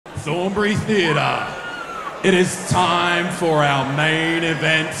Thornbury Theatre. It is time for our main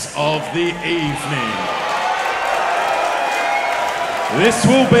event of the evening. This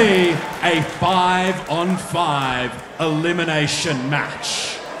will be a 5-on-5 elimination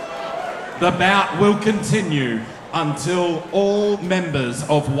match. The bout will continue until all members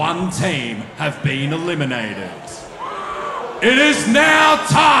of one team have been eliminated. It is now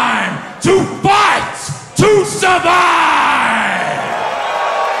time to fight to survive!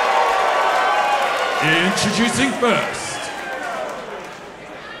 Introducing first.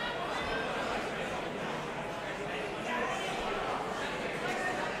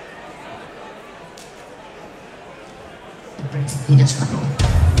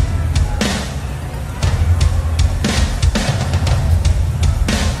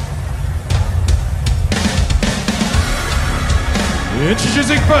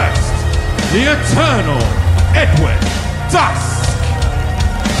 Introducing first, the Eternal Edward Dusk.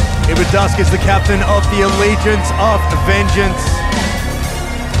 Edward Dusk is the captain of the Allegiance of Vengeance.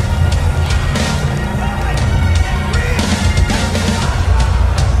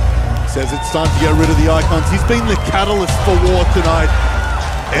 Says it's time to get rid of the icons. He's been the catalyst for war tonight.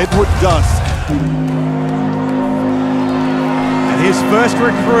 Edward Dusk. And his first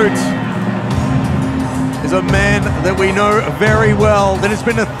recruit is a man that we know very well, that has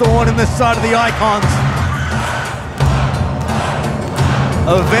been a thorn in the side of the icons.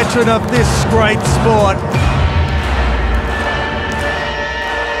 A veteran of this great sport.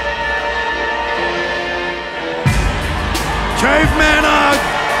 Caveman Ugg!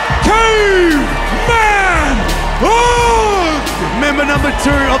 Caveman Ugg! Member number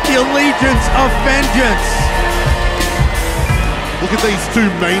 2 of the Allegiance of Vengeance. Look at these two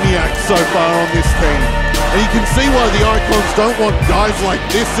maniacs so far on this team. And you can see why the icons don't want guys like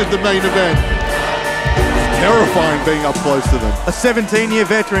this in the main event. It's terrifying being up close to them. A 17-year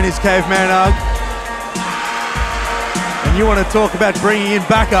veteran is Caveman Ugg. And you want to talk about bringing in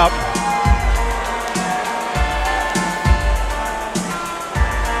backup.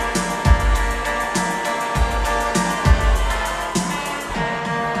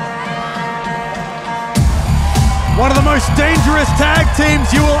 One of the most dangerous tag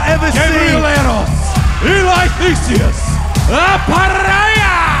teams you will ever see. Eli Theseus,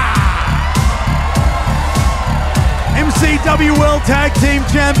 MCW World Tag Team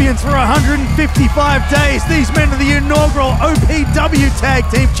Champions for 155 days. These men are the inaugural OPW Tag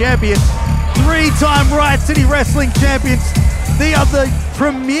Team Champions. 3-time Riot City Wrestling Champions. They are the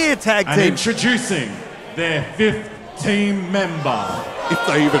premier tag team. And introducing their 5th team member. If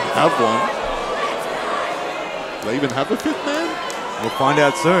they even have one. Do they even have a 5th man? We'll find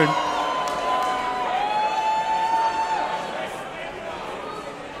out soon.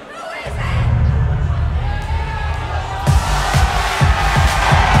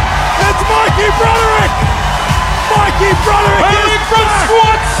 That's Mikey Broderick! Mikey Broderick Hailing from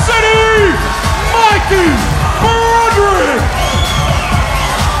Squad City, Mikey Broderick!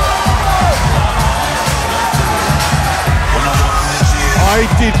 I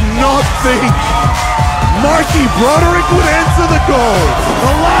did not think Mikey Broderick would answer the call.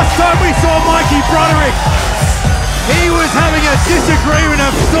 The last time we saw Mikey Broderick, he was having a disagreement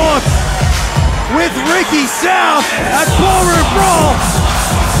of sorts with Ricky South at Ballroom Brawl.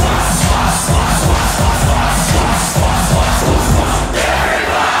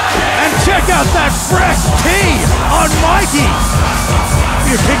 And check out that fresh tee on Mikey.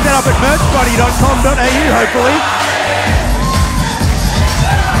 You can pick that up at merchbuddy.com.au, hopefully.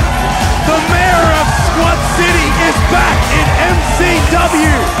 The mayor of Squad City is back in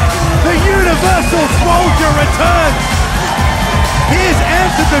MCW. The Universal Soldier returns. He has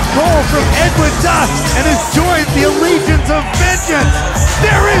answered the call from Edward Dusk and has joined the Allegiance of Vengeance.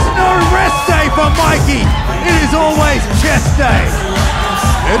 There is no rest day for Mikey. It is always chest day.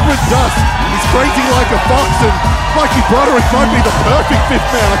 Edward Dusk is crazy like a fox, and Mikey Broderick might be the perfect 5th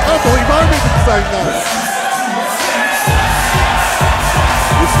man. I can't believe I'm even saying that.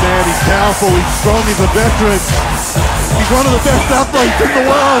 This man, he's powerful, he's strong, he's a veteran. He's one of the best athletes in the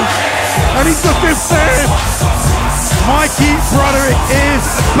world. And he's the 5th man. Mikey Broderick is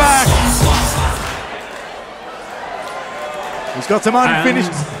back. He's got some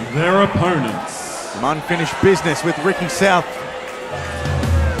unfinished... And their opponents. Some unfinished business with Ricky South.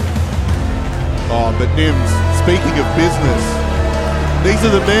 Oh, but Nims, speaking of business, these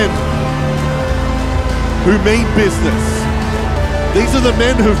are the men who mean business. These are the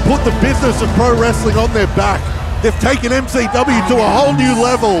men who've put the business of pro wrestling on their back. They've taken MCW to a whole new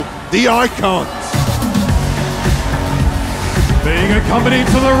level. The Icons. being accompanied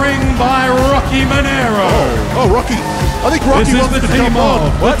to the ring by Rocky Monero. Oh, Rocky. I think Rocky This is wants the to team jump on.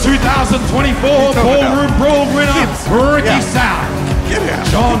 of the 2024 Ballroom Brawl winner, Ricky South, Get out.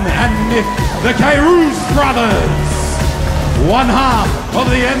 John and Nick, the Kairos brothers. One half of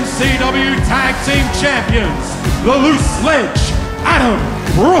the MCW Tag Team Champions, the Loose Ledge, Adam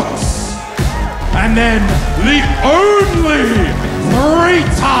Brooks. And then the only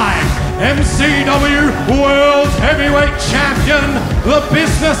three-time MCW World Heavyweight Champion, the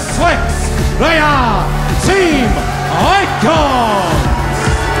Business Slicks. They are Team Icons.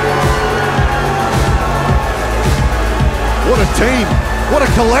 What a team. What a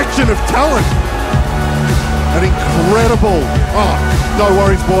collection of talent. An incredible. Oh, no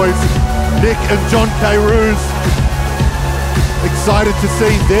worries, boys. Nick and John Kairos. Excited to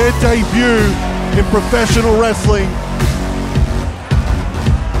see their debut in professional wrestling.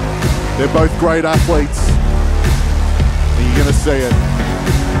 They're both great athletes. And you're going to see it.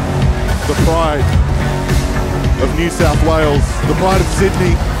 The pride of New South Wales. The pride of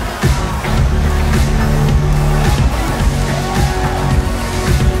Sydney.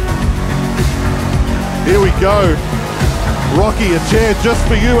 Here we go. Rocky, a chair just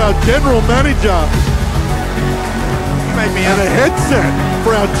for you, our general manager. You made me And a headset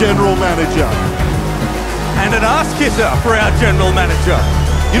for our general manager. and an ass kisser for our general manager.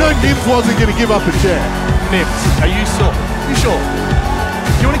 You know Nibs wasn't going to give up a chair. Nibs, are you sure? You sure?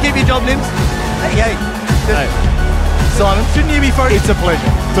 Do you want to keep your job, Nibs? Hey. Simon, shouldn't you be focused? It's a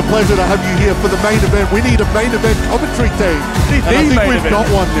pleasure. It's a pleasure to have you here for the main event. We need a main event commentary team. And I think we've got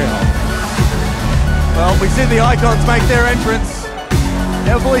one now. Well, we see the Icons make their entrance.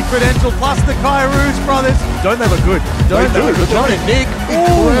 Heavily credentialed, plus the Kairos brothers. Don't they look good? They do. John and Nick.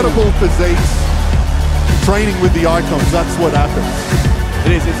 Incredible physiques. Training with the Icons, that's what happens.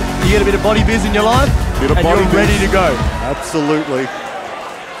 It is. You get a bit of body biz in your life, Bit of and body you're biz. ready to go. Absolutely.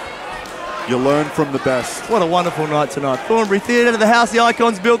 You learn from the best. What a wonderful night tonight. Thornbury Theatre, the house the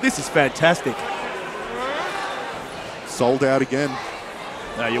Icons built. This is fantastic. Sold out again.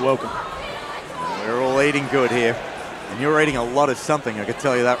 No, you're welcome. We're all eating good here. And you're eating a lot of something, I can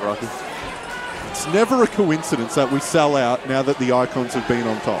tell you that, Rocky. It's never a coincidence that we sell out now that the Icons have been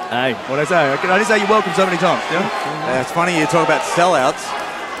on top. Hey, what I say? I just say you're welcome so many times. Yeah? It's funny you talk about sellouts.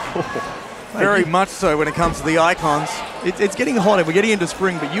 Very much so when it comes to the Icons. It's getting hotter. We're getting into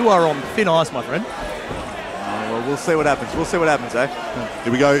spring, but you are on thin ice, my friend. Well, we'll see what happens. We'll see what happens, eh?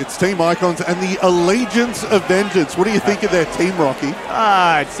 Here we go. It's Team Icons and the Allegiance of Vengeance. What do you think of their team, Rocky?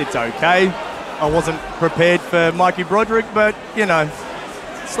 It's okay. I wasn't prepared for Mikey Broderick, but, you know,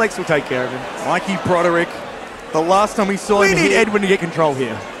 Slex will take care of him. Mikey Broderick, the last time we saw him, we need Edwin to get control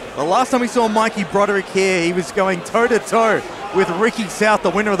here. The last time we saw Mikey Broderick here, he was going toe-to-toe with Ricky South, the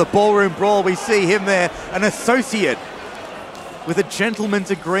winner of the Ballroom Brawl. We see him there, an associate with a gentleman's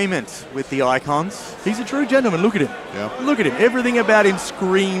agreement with the Icons. He's a true gentleman. Look at him. Yeah. Look at him. Everything about him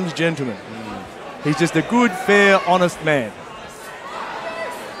screams gentleman. He's just a good, fair, honest man.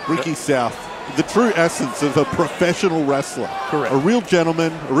 Ricky South, the true essence of a professional wrestler. Correct. A real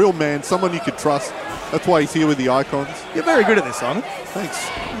gentleman, a real man, someone you could trust. That's why he's here with the Icons. You're very good at this, Simon. Thanks.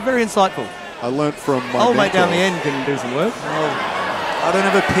 You're very insightful. I learnt from my Old mate mentor. down the end can do some work. I don't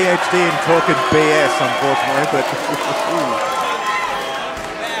have a PhD in talking BS, unfortunately, but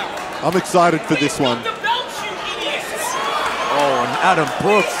I'm excited for this one. oh, and Adam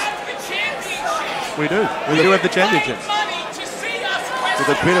Brooks. We do. We do have the championships. With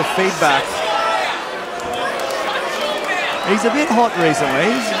a bit of feedback. He's a bit hot recently.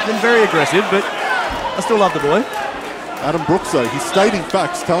 He's been very aggressive, but I still love the boy. Adam Brooks, though, he's stating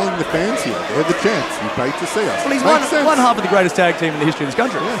facts, telling the fans here, they're the champs. You paid to see us. Well, he's Makes sense. one half of the greatest tag team in the history of this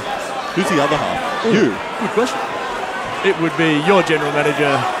country. Yeah. Who's the other half? Ooh, You. Good question. It would be your general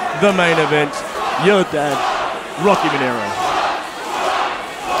manager, the main event, your dad, Rocky Monero.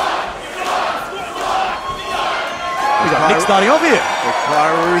 We got Nick starting off here. The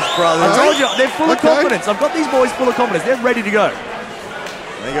Kairos brothers. I told you, they're full of confidence. I've got these boys full of confidence. They're ready to go.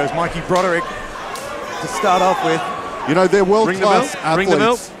 There goes Mikey Broderick to start off with. You know, they're world-class athletes. Ring the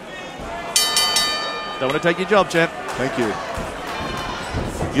bell. Don't want to take your job, champ. Thank you.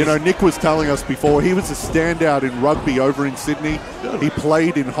 You know, Nick was telling us before, he was a standout in rugby over in Sydney. He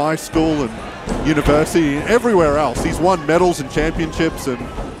played in high school and university and everywhere else. He's won medals and championships, and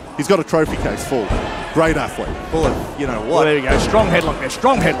he's got a trophy case full. Great athlete. Full of, you know what? Well, there you go. Strong headlock there.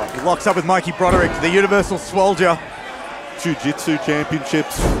 Strong headlock. He locks up with Mikey Broderick, the Universal Swolger. Jiu-jitsu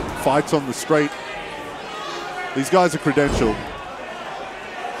championships, fights on the straight. These guys are credentialed.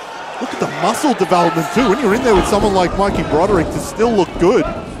 Look at the muscle development too. When you're in there with someone like Mikey Broderick to still look good,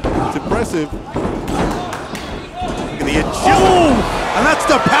 it's impressive. Look at the And that's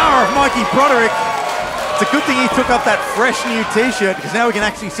the power of Mikey Broderick. It's a good thing he took up that fresh new t-shirt, because now we can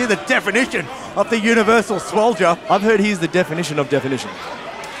actually see the definition of the Universal Soldier. I've heard he's the definition of definition.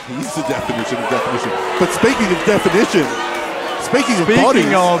 He's the definition of definition. But speaking of definition, speaking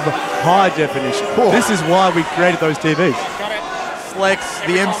of high definition, this is why we created those TVs. Slex,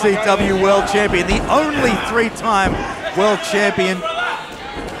 the MCW World Champion, the only 3-time World Champion.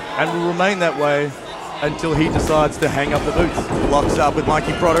 And will remain that way until he decides to hang up the boots. Locks up with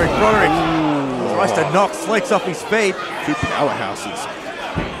Mikey Broderick. Broderick tries to knock Slex off his feet. Two powerhouses.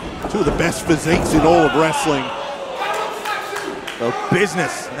 Two of the best physiques in all of wrestling. The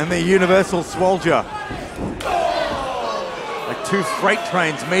Business and the Universal Soldier. Like two freight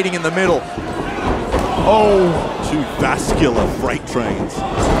trains meeting in the middle. Two vascular freight trains.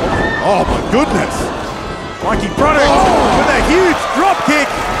 Oh my goodness. Mikey Broderick with a huge drop kick.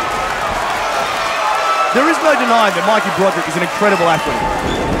 There is no denying that Mikey Broderick is an incredible athlete.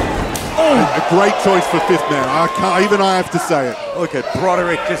 A great choice for fifth man. I have to say it. Look at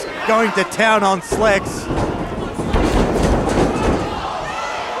Broderick just going to town on Slex.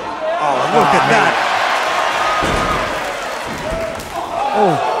 Oh, look at that.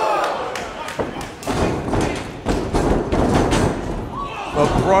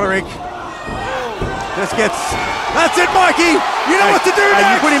 Well, Broderick just gets... That's it, Mikey! You know what to do next!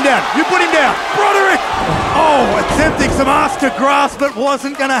 You put him down. You put him down. Broderick! Attempting some ass to grasp, but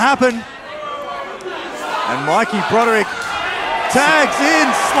wasn't going to happen. And Mikey Broderick tags in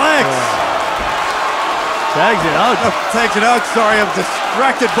Slex. Tags in Ugg. Tags in Ugg, sorry, I'm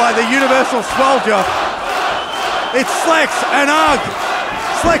distracted by the Universal Soldier. It's Slex and Ugg.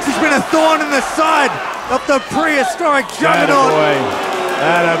 Slex has been a thorn in the side of the prehistoric juggernaut.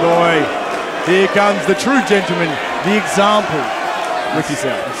 Attaboy. Here comes the true gentleman, the example, Ricky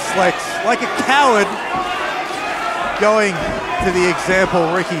South. Slex, like a coward, going to the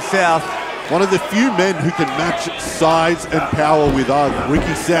example, Ricky South. One of the few men who can match size and power with Ugg.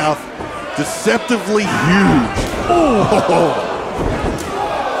 Ricky South, deceptively huge.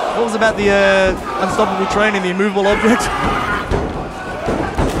 What was about the unstoppable train and the immovable object?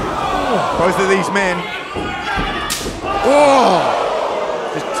 Both of these men.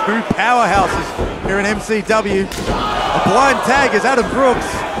 Just two powerhouses here in MCW. A blind tag as Adam Brooks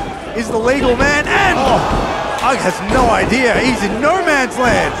is the legal man, and Ugg has no idea. He's in no man's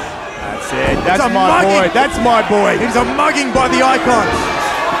land. That's it. That's my boy. That's my boy. He's a mugging by the Icons.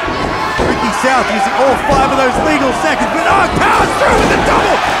 Ricky South using all 5 of those legal seconds, but Ugg powers through with a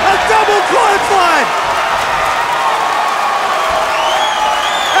double clothesline.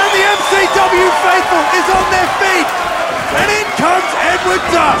 And the MCW faithful is on their feet. And in comes Edward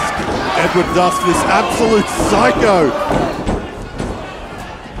Dusk. Edward Dusk, this absolute psycho.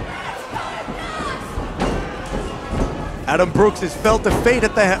 Adam Brooks has felt defeat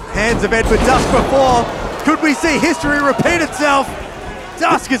at the hands of Edward Dusk before. Could we see history repeat itself?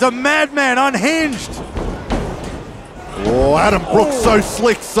 Dusk is a madman, unhinged. Adam Brooks so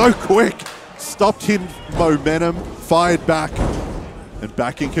slick, so quick. Stopped him momentum, fired back. And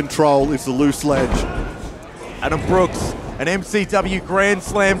back in control is the loose ledge. Adam Brooks, an MCW Grand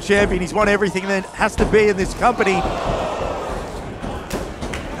Slam champion. He's won everything that has to be in this company.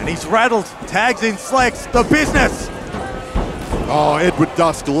 And he's rattled, tags in Slex, the Business. Edward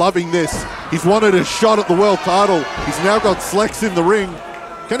Dusk loving this. He's wanted a shot at the world title. He's now got Slex in the ring.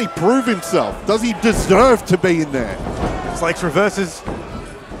 Can he prove himself? Does he deserve to be in there? Slex reverses.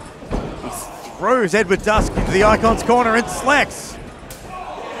 He throws Edward Dusk into the Icon's corner, and Slex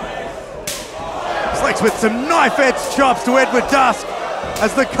with some knife-edge chops to Edward Dusk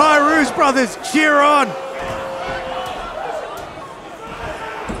as the Kairos brothers cheer on.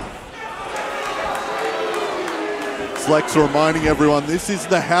 Slex reminding everyone this is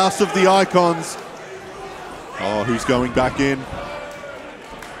the house of the Icons. Who's going back in?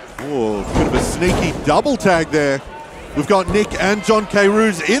 Bit of a sneaky double tag there. We've got Nick and John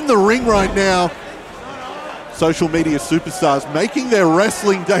Kairos in the ring right now. Social media superstars making their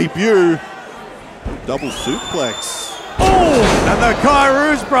wrestling debut. Double suplex. And the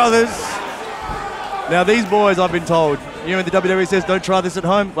Kairos brothers. Now these boys, I've been told, the WWE says don't try this at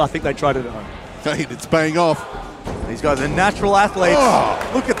home. Well, I think they tried it at home. Hey, it's paying off. These guys are natural athletes.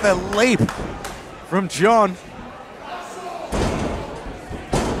 Look at the leap from John.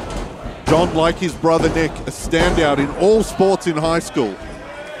 John, like his brother Nick, a standout in all sports in high school.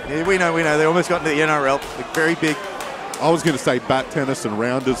 Yeah, we know. They almost got into the NRL. They're very big. I was going to say bat tennis and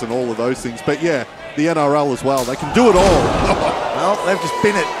rounders and all of those things, but yeah, the NRL as well. They can do it all. Well, they've just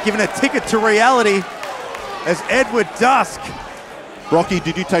been given a ticket to reality as Edward Dusk. Rocky,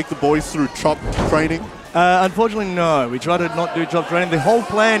 did you take the boys through chop training? Unfortunately, no. We try to not do chop training. The whole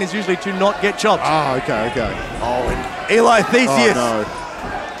plan is usually to not get chopped. Oh, okay. Oh, and Eli Theseus, Oh,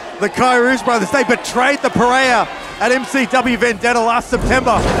 the Kairos brothers, they betrayed the Perea at MCW Vendetta last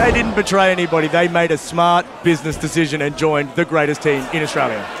September. They didn't betray anybody. They made a smart business decision and joined the greatest team in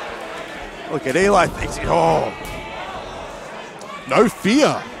Australia. Look at Eli Theseus. Oh, no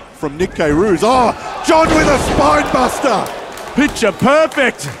fear from Nick Kairos. Oh, John with a spine buster. Picture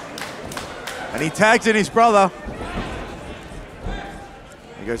perfect. and he tags in his brother.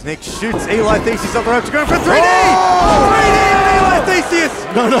 Here goes Nick, shoots Eli Theseus up the ropes, going for 3D! Oh! 3D on Eli Theseus!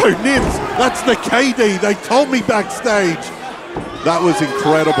 No, Nims, that's the KD. They told me backstage. That was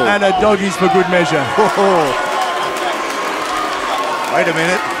incredible. And a doggies for good measure. Wait a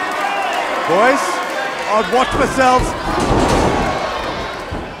minute. Boys, I'd watch myself.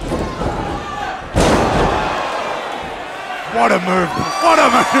 What a move. What a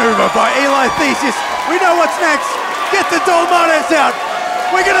maneuver by Eli Theseus. We know what's next. Get the Dolmanes out.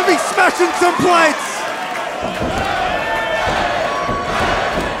 We're going to be smashing some plates.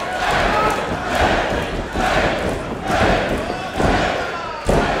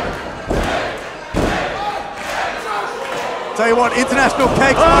 Tell you what, international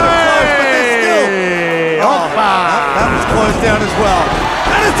cakes might have closed, but they're still. Oh, that was closed down as well.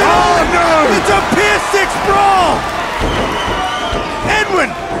 And it's it's a Pier 6 brawl.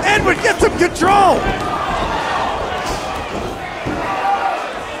 Edwin, get some control.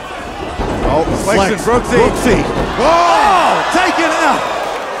 Oh, Flex. Brooksy. Oh, taken out.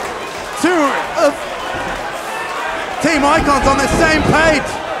 Two of team icons on the same page.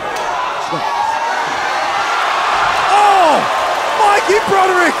 Oh, Mikey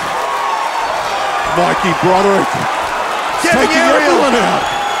Broderick. Taking everyone out.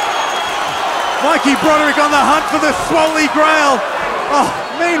 Mikey Broderick on the hunt for the Swoley Grail. Oh,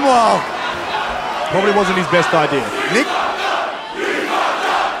 meanwhile, Probably wasn't his best idea.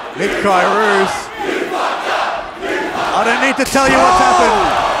 Nick Kairos. I don't need to tell you what's happened.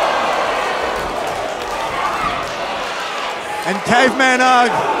 And Caveman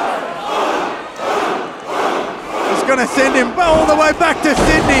Ugg is going to send him all the way back to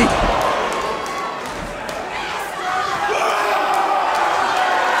Sydney.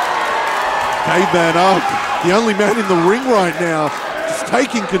 Caveman Ugg, the only man in the ring right now, just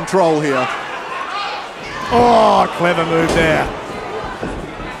taking control here. Oh, clever move there.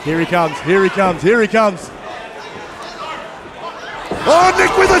 Here he comes. Oh,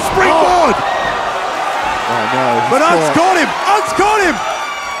 Nick with a springboard! Oh no. But Ugg's caught him!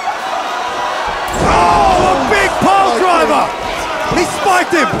 Oh, a big pile driver! He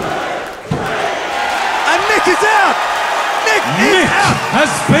spiked him! And Nick is out! Nick out! has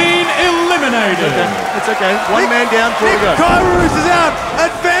been eliminated. It's okay. One man down, four to go. Kairos is out!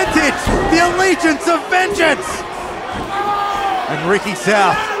 Advantage! The allegiance of vengeance! And Ricky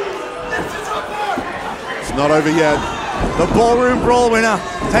South. It's not over yet. The ballroom brawl winner,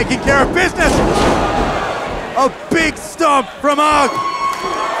 taking care of business. A big stomp from Ugg.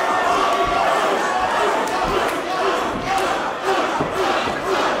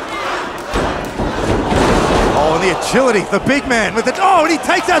 Oh, and the agility, the big man with it. Oh, and he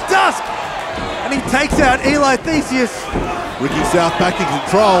takes out Dusk. And he takes out Eli Theseus. Ricky South back in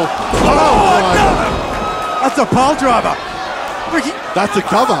control. Oh, no. That's a pile driver. Ricky. That's a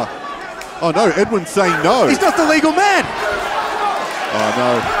cover. Oh no, Edwin's saying no. He's not the legal man. Oh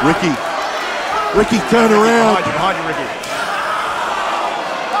no, Ricky, turn around. Behind you, Ricky.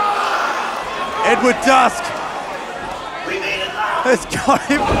 Edward Dusk has got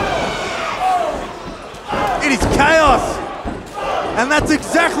him. It is chaos. And that's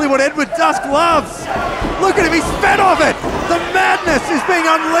exactly what Edward Dusk loves. Look at him, he's fed off it. The madness is being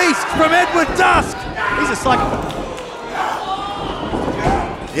unleashed from Edward Dusk. He's a psychopath.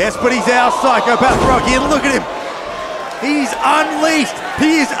 Yes, but he's our psychopath, Rocky, and look at him. He's unleashed.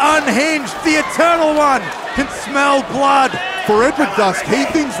 He is unhinged. The Eternal One can smell blood. For Edward Dusk, he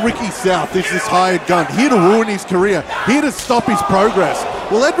thinks Ricky South is this hired gun, here to ruin his career, here to stop his progress.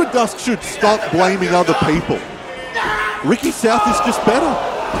 Well, Edward Dusk should stop blaming other people. Ricky South is just better.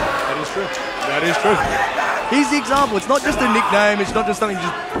 That is true. He's the example. It's not just a nickname. It's not just something you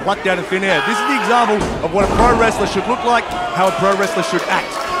just plucked out of thin air. This is the example of what a pro wrestler should look like, how a pro wrestler should act.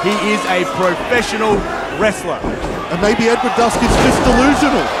 He is a professional wrestler. And maybe Edward Dusk is just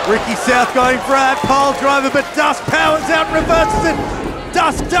delusional. Ricky South going for a pile driver, but Dusk powers out and reverses it.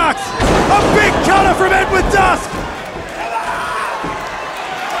 Dusk ducks. A big cutter from Edward Dusk.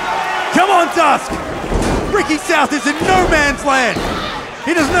 Come on, Dusk. Ricky South is in no man's land.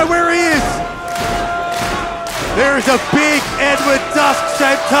 He doesn't know where he is. There is a big Edward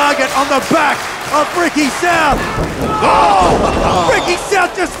Dusk-shaped target on the back of Ricky South. Oh! Ricky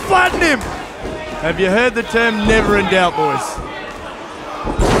South just flattened him. Have you heard the term never in doubt, boys?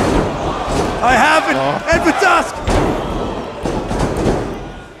 I haven't. Edward Dusk.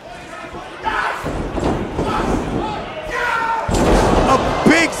 A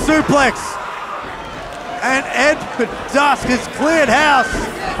big suplex. And Edward Dusk has cleared house.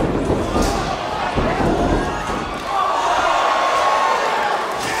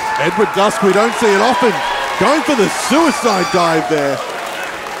 Edward Dusk, we don't see it often. Going for the suicide dive there.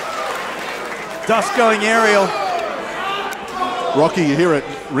 Dusk going aerial. Rocky, you hear it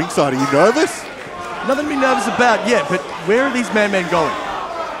ringside. Are you nervous? Nothing to be nervous about yet, but where are these men going?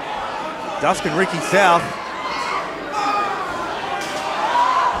 Dusk and Ricky South.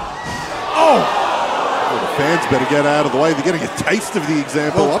 Oh! Well, the fans better get out of the way. They're getting a taste of the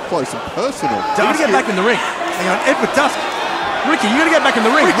example up close and personal. You gotta get back in the ring. Hang on, Edward Dusk. Ricky, you gotta get back in the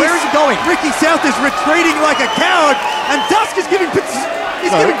ring. Where is he going? Ricky South is retreating like a coward, and Dusk is giving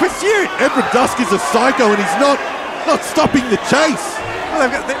giving pursuit. Edward Dusk is a psycho, and he's not stopping the chase. Well,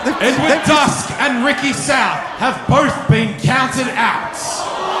 Edward Dusk and Ricky South have both been counted out.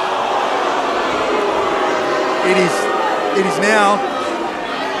 It is now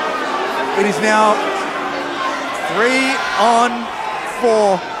 3 on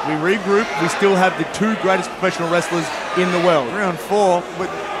 4. We regroup. We still have the two greatest professional wrestlers in the world. 3 on 4.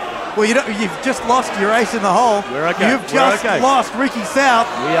 Well, you've just lost your ace in the hole. We're okay. You've just lost Ricky South.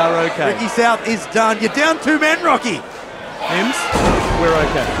 We are okay. Ricky South is done. You're down 2 men, Rocky. Mims, we're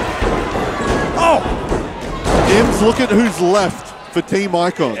okay. Oh! Mims, look at who's left for Team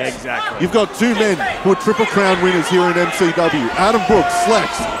Icons. Exactly. You've got 2 men who are Triple Crown winners here in MCW. Adam Brooks,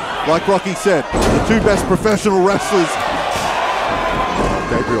 Slex, like Rocky said, the 2 best professional wrestlers.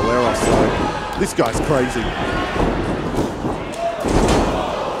 Gabriel Eros, though. This guy's crazy.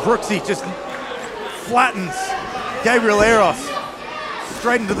 Brooksy just flattens Gabriel Eros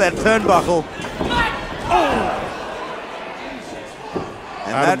straight into that turnbuckle. Oh!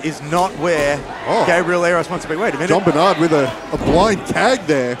 And that is not where Gabriel Eros wants to be. Wait a minute. John Bernard with a blind tag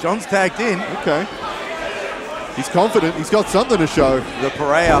there. John's tagged in. Okay. He's confident. He's got something to show. The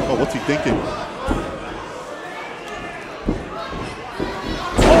Perea. Oh, what's he thinking?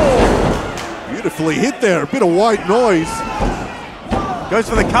 Oh! Beautifully hit there. A bit of white noise. Goes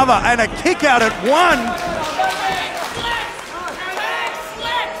for the cover and a kick out at 1.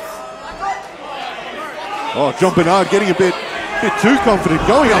 Oh, John Bernard getting a bit too confident,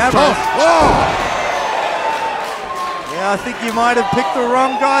 going up top. Oh! Yeah, I think you might have picked the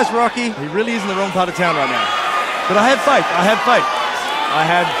wrong guys, Rocky. He really is in the wrong part of town right now. But I have faith. I have faith. I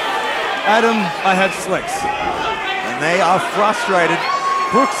had Adam. I had Slex. And they are frustrated.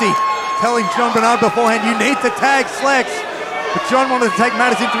 Brooksy telling John Bernard beforehand, you need to tag Slex. But John wanted to take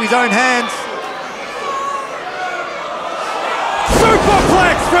matters into his own hands.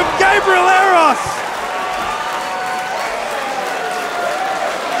 Superplex from Gabriel Eros.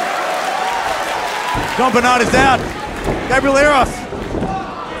 John Bernard is out. Gabriel Eros.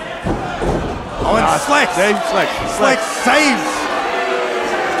 Oh, and Slex. Slex saves.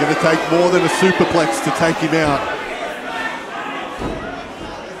 It's going to take more than a superplex to take him out.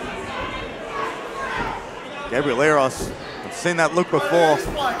 Gabriel Eros. I've seen that look before. It's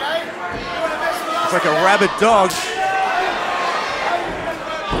like a rabid dog.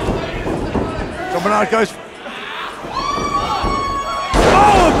 John Bernard goes.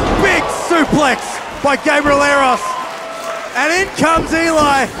 Oh, a big suplex by Gabriel Eros. And in comes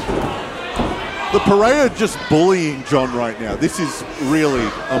Eli. The Perea just bullying John right now. This is really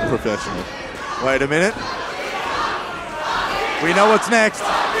unprofessional. Wait a minute. We know what's next.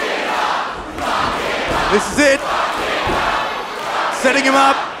 This is it. Setting him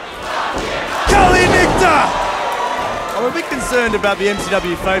up. Kali Nikta! I'm a bit concerned about the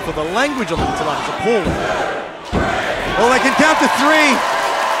MCW faithful. The language on them tonight is appalling. Well, they can count to 3.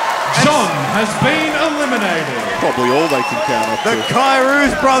 John has been eliminated. Probably all they can count up The to.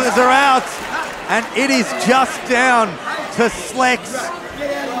 Kairos brothers are out. And it is just down to Slex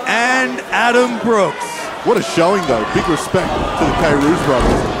and Adam Brooks. What a showing, though. Big respect to the K-Roos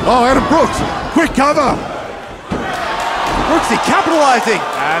brothers. Oh, Adam Brooks, quick cover. Brooksy capitalizing.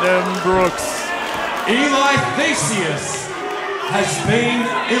 Adam Brooks. Eli Theseus has been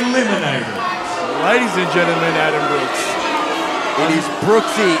eliminated. Ladies and gentlemen, Adam Brooks. It is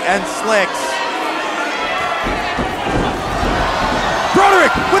Brooksy and Slex.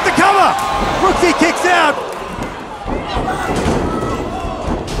 Broderick with the cover. Brooksy kicks out.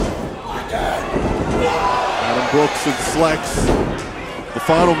 Adam Brooks and Slex, the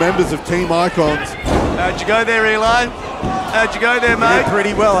final members of Team Icons. How'd you go there, Eli? How'd you go there, mate? You did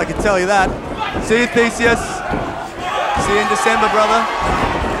pretty well, I can tell you that. See you, Theseus. See you in December, brother.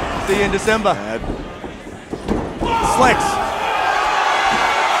 See you in December. Slex.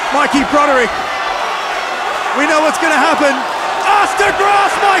 Mikey Broderick. We know what's going to happen. Ass to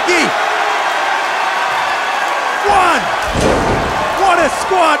grass, Mikey. One. What a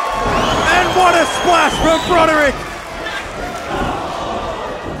squat. And what a splash from Broderick.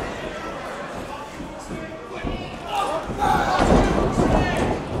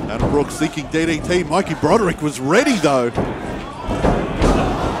 Adam Brooks seeking DDT. Mikey Broderick was ready though.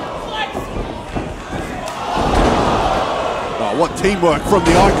 Oh, what teamwork from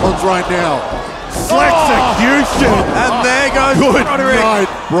the Icons right now. Slexecution. And there goes Good Broderick. night,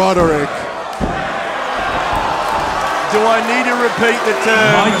 Broderick. Do I need to repeat the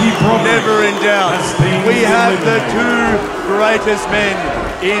term, Mikey Broderick never in doubt? has been We have the eliminated. 2 greatest men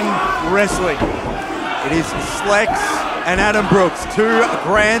in wrestling. It is Slex and Adam Brooks, 2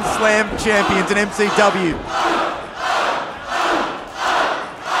 Grand Slam champions in MCW.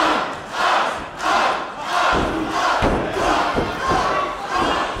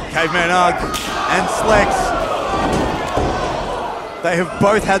 Caveman Ugg and Slex. They have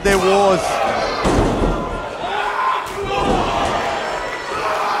both had their wars.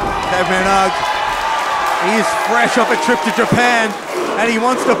 Caveman Ugg, he is fresh off a trip to Japan and he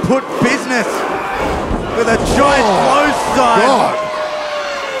wants to put business with a giant clothesline. God.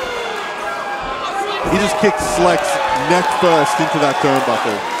 He just kicked Slex neck first into that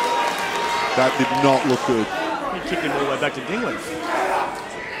turnbuckle. That did not look good. He kicked him all the way back to Dingley.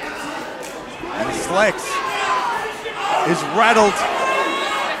 And Slex is rattled.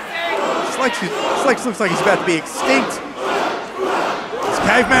 Slex looks like he's about to be extinct. It's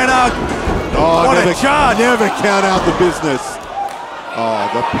Caveman Ugg. Oh, What a never, charge. never count out the business. Oh,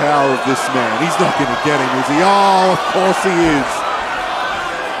 the power of this man. He's not going to get him, is he? Oh, of course he is.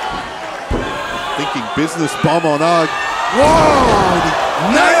 Thinking business bomb on Ugg. Whoa! And he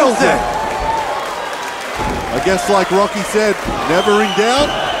nails it. I guess like Rocky said, never in doubt.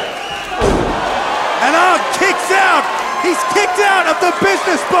 And Ugg kicks out. He's kicked out of the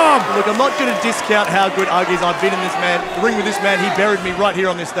business bomb. Look, I'm not going to discount how good Ugg is. I've been in the ring with this man. He buried me right here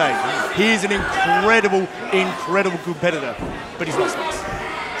on this stage. He is an incredible, incredible competitor, but he's not Slex.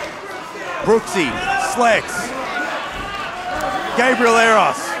 Brooksy, Slex, Gabriel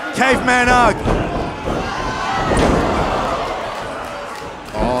Eros, Caveman Ugg.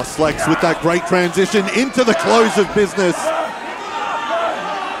 Oh, Slex with that great transition into the close of business.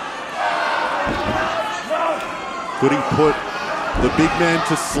 Could he put the big man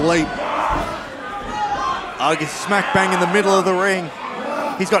to sleep? Ugg is smack bang in the middle of the ring.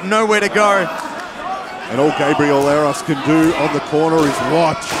 He's got nowhere to go. And all Gabriel Eros can do on the corner is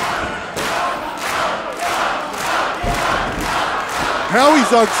watch. How is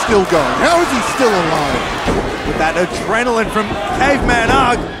Ugg still going? How is he still alive? With that adrenaline from Caveman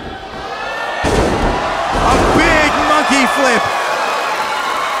Ugg. A big monkey flip.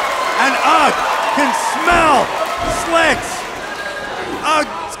 And Ugg can smell Slex.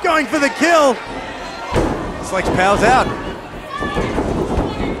 Ugg's going for the kill. Slex powers out.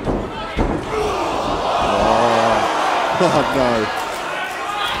 Oh no.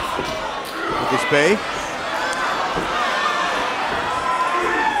 Could this be?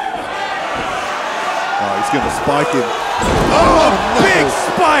 Oh, he's going to spike him. Oh, no. big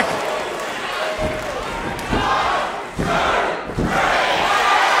spike!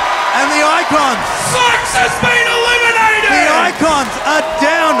 And the Icons. Slex has been eliminated! The Icons are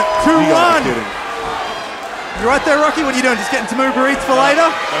down You gotta 2-1. be kidding. You right there, Rocky? What are you doing? Just getting some Uber Eats for later?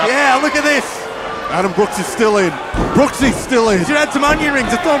 Yeah, look at this. Adam Brooks is still in. Brooksy's still in. You should add some onion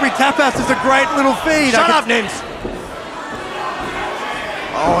rings. The Thornbury Tap House is a great little feed. Shut up, Nims.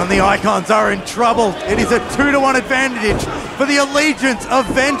 Oh, and the Icons are in trouble. It is a 2-1 advantage for the Allegiance of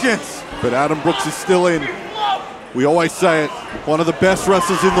Vengeance. But Adam Brooks is still in. We always say it. One of the best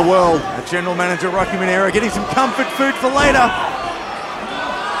wrestlers in the world. General Manager Rocky Monero getting some comfort food for later.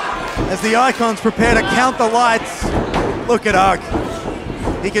 As the Icons prepare to count the lights. Look at Ugg.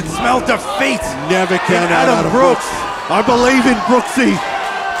 He can smell defeat. Never count out Adam Adam Brooks. I believe in Brooksy.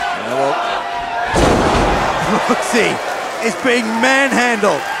 Brooksy is being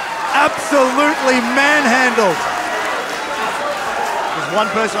manhandled. Absolutely manhandled. There's one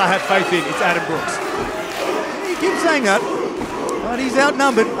person I have faith in. It's Adam Brooks. You keep saying that, but he's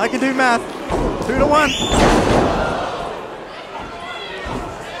outnumbered. I can do math. 2-1.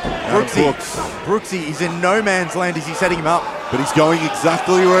 Brooksy is in no man's land as he's setting him up. But he's going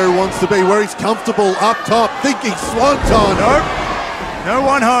exactly where he wants to be, where he's comfortable, up top, thinking swanton. Nope. No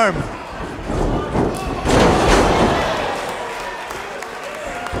one home.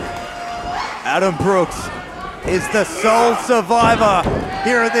 Adam Brooks is the sole survivor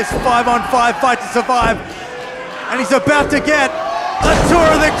here in this 5-on-5 fight to survive. And he's about to get a tour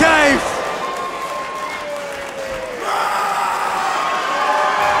of the caves.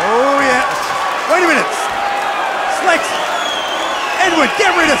 Oh yeah. Wait a minute. Slex. Edward,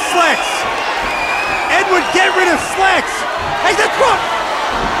 get rid of Slex. Edward, get rid of Slex. Hey, that's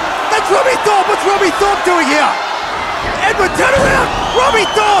Robbie Thorpe. What's Robbie Thorpe doing here? Edward, turn around. Robbie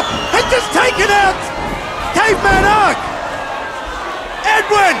Thorpe has just taken out Caveman Ark.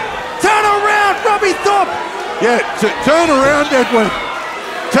 Edwin, turn around. Robbie Thorpe. Yeah, turn around, Edwin.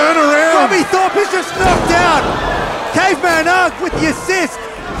 Turn around. Robbie Thorpe has just knocked out Caveman Ark with the assist.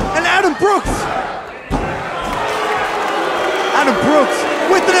 And Adam Brooks. Adam Brooks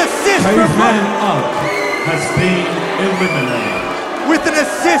with an assist from Caveman Ark has been eliminated. With an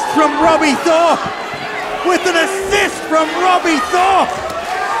assist from Robbie Thorpe. With an assist from Robbie Thorpe.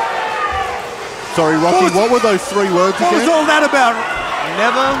 Sorry, Rocky, what were those 3 words What again? was all that about?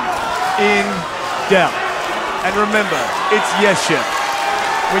 Never in doubt. And remember, it's yes, chef.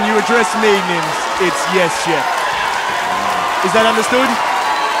 When you address me, Nims, it's yes, chef. Is that understood?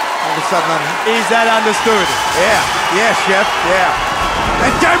 All of a sudden, Is that understood? yeah, chef, yeah.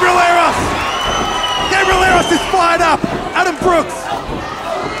 And Gabriel Eros. Gabriel Eros is fired up. Adam Brooks.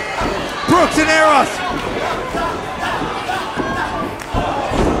 Brooks and Eros.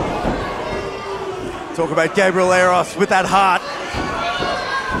 Talk about Gabriel Eros with that heart.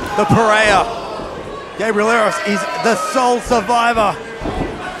 The pariah. Gabriel Eros is the sole survivor.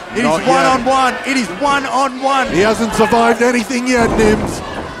 It Not is yet. one-on-one. It is one-on-one. He hasn't survived anything yet, Nims.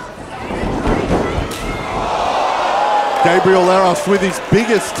 Gabriel Eros with his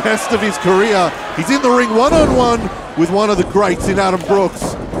biggest test of his career. He's in the ring one-on-one with one of the greats in Adam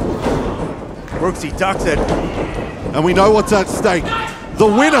Brooks. Brooks, he ducks it. And we know what's at stake. The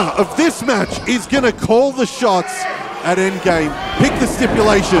winner of this match is going to call the shots at Endgame. Pick the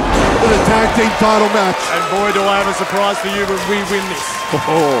stipulation for the tag team title match. And boy, do I have a surprise for you when we win this.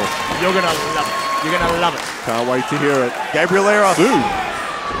 Oh, You're gonna love it. You're gonna love it. can't wait to hear it. Gabriel Eros. Soon.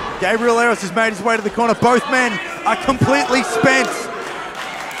 Gabriel Eros has made his way to the corner. Both men are completely spent.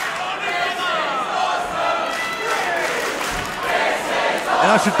 And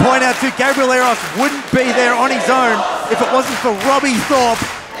I should point out too, Gabriel Eros wouldn't be there on his own if it wasn't for Robbie Thorpe.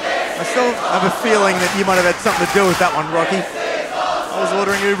 I still have a feeling that you might have had something to do with that one, Rocky. I was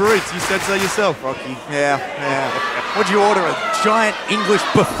ordering Uber Eats. You said so yourself, Rocky. Yeah. What'd you order, a giant English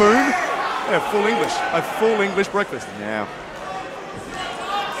buffoon? Yeah, full English. A full English breakfast. Yeah.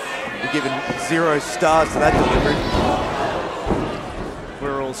 You're giving 0 stars to that delivery.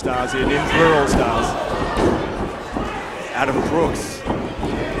 We're all stars here, Nims. We're all stars. Adam Brooks.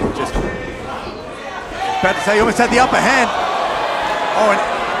 Just about to say he almost had the upper hand. Oh, and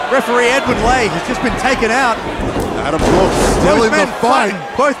referee Edwin Lay has just been taken out. Adam Brooks still in the fight.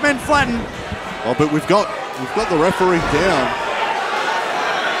 Both men flattened. Oh, but we've got the referee down.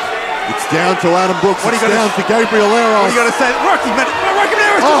 It's down to Adam Brooks. What are you It's gonna down to Gabriel Eros. What are you going to say? Rocky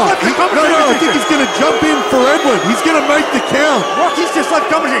Maneras just left the no, commentary I think position. he's going to jump in for Edwin. He's going to make the count. Rocky's just left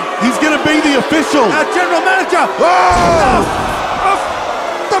commentary. He's going to be the official. Our general manager. Oh!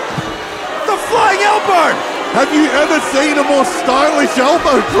 The flying elbow. Have you ever seen a more stylish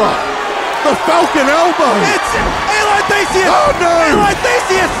elbow drop? The Falcon elbow. It's Eli Theseus. Oh, no. Eli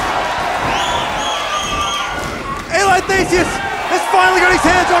Theseus. Eli Theseus has finally got his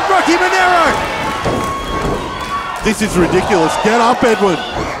hands on Rocky Monero. This is ridiculous. Get up, Edwin.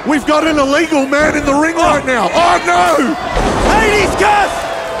 We've got an illegal man in the ring right now. Oh, no. Hades curse.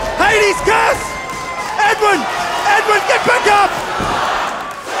 Hades curse. Edwin, get back up.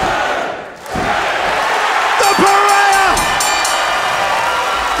 The pariah.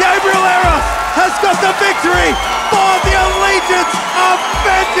 Gabriel Eros has got the victory for the Allegiance of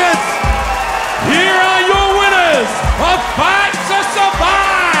Vengeance. Here are your winners of Fight to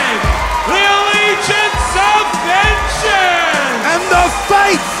Survive, the Allegiance of Vengeance! And the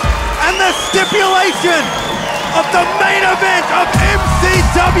fate and the stipulation of the main event of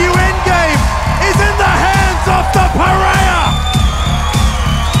MCW Endgame is in the hands of the pariah.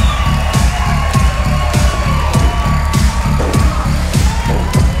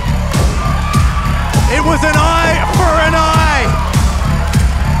 It was an eye for an eye.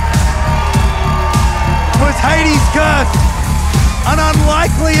 Was Hades curse an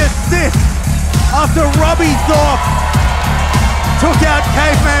unlikely assist after Robbie Thorpe took out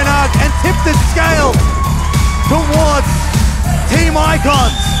Caveman Ark and tipped the scale towards Team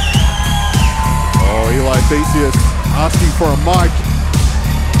Icons. Oh, Eli Theseus asking for a mic.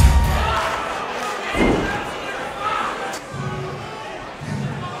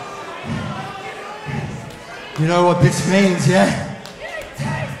 You know what this means, yeah?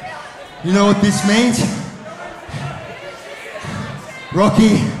 You know what this means?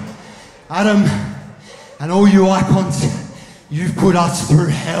 Rocky, Adam, and all you icons, you've put us through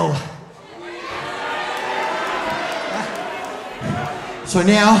hell. So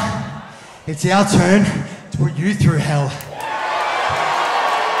now, it's our turn to put you through hell.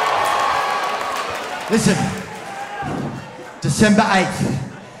 Listen, December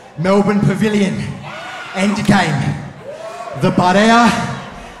 8th, Melbourne Pavilion, end game. The Barea,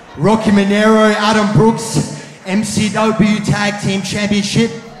 Rocky Monero, Adam Brooks, MCW Tag Team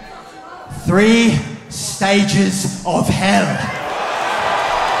Championship, 3 stages of hell.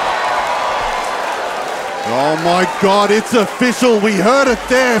 Oh my God, it's official. We heard it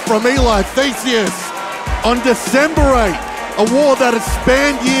there from Eli Theseus. On December 8th, a war that has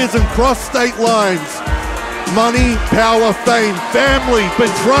spanned years and crossed state lines. Money, power, fame, family,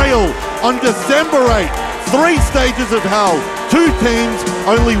 betrayal. On December 8th, 3 stages of hell. 2 teams,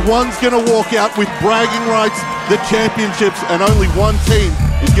 only one's gonna walk out with bragging rights, the championships, and only one team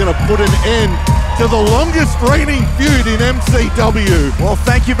is gonna put an end to the longest reigning feud in MCW. Well,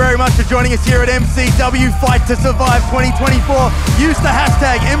 thank you very much for joining us here at MCW Fight to Survive 2024. Use the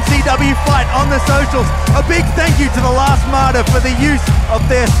hashtag MCW Fight on the socials. A big thank you to The Last Martyr for the use of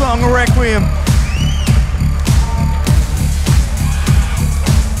their song Requiem.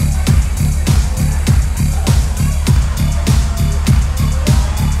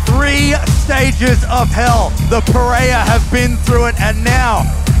 Three stages of hell. The Parea have been through it, and now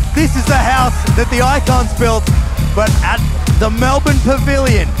this is the house that the Icons built, but at the Melbourne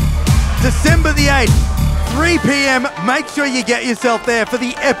Pavilion, December the 8th, 3 p.m. Make sure you get yourself there for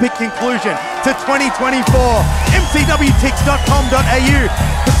the epic conclusion to 2024. MCWTix.com.au.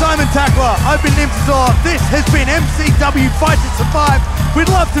 For Simon Tackler, I've been Nimsazor. This has been MCW Fight to Survive.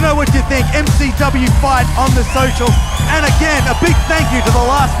 We'd love to know what you think. MCW Fight on the socials. And again, a big thank you to The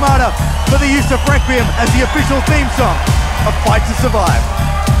Last Martyr for the use of Requiem as the official theme song of Fight to Survive.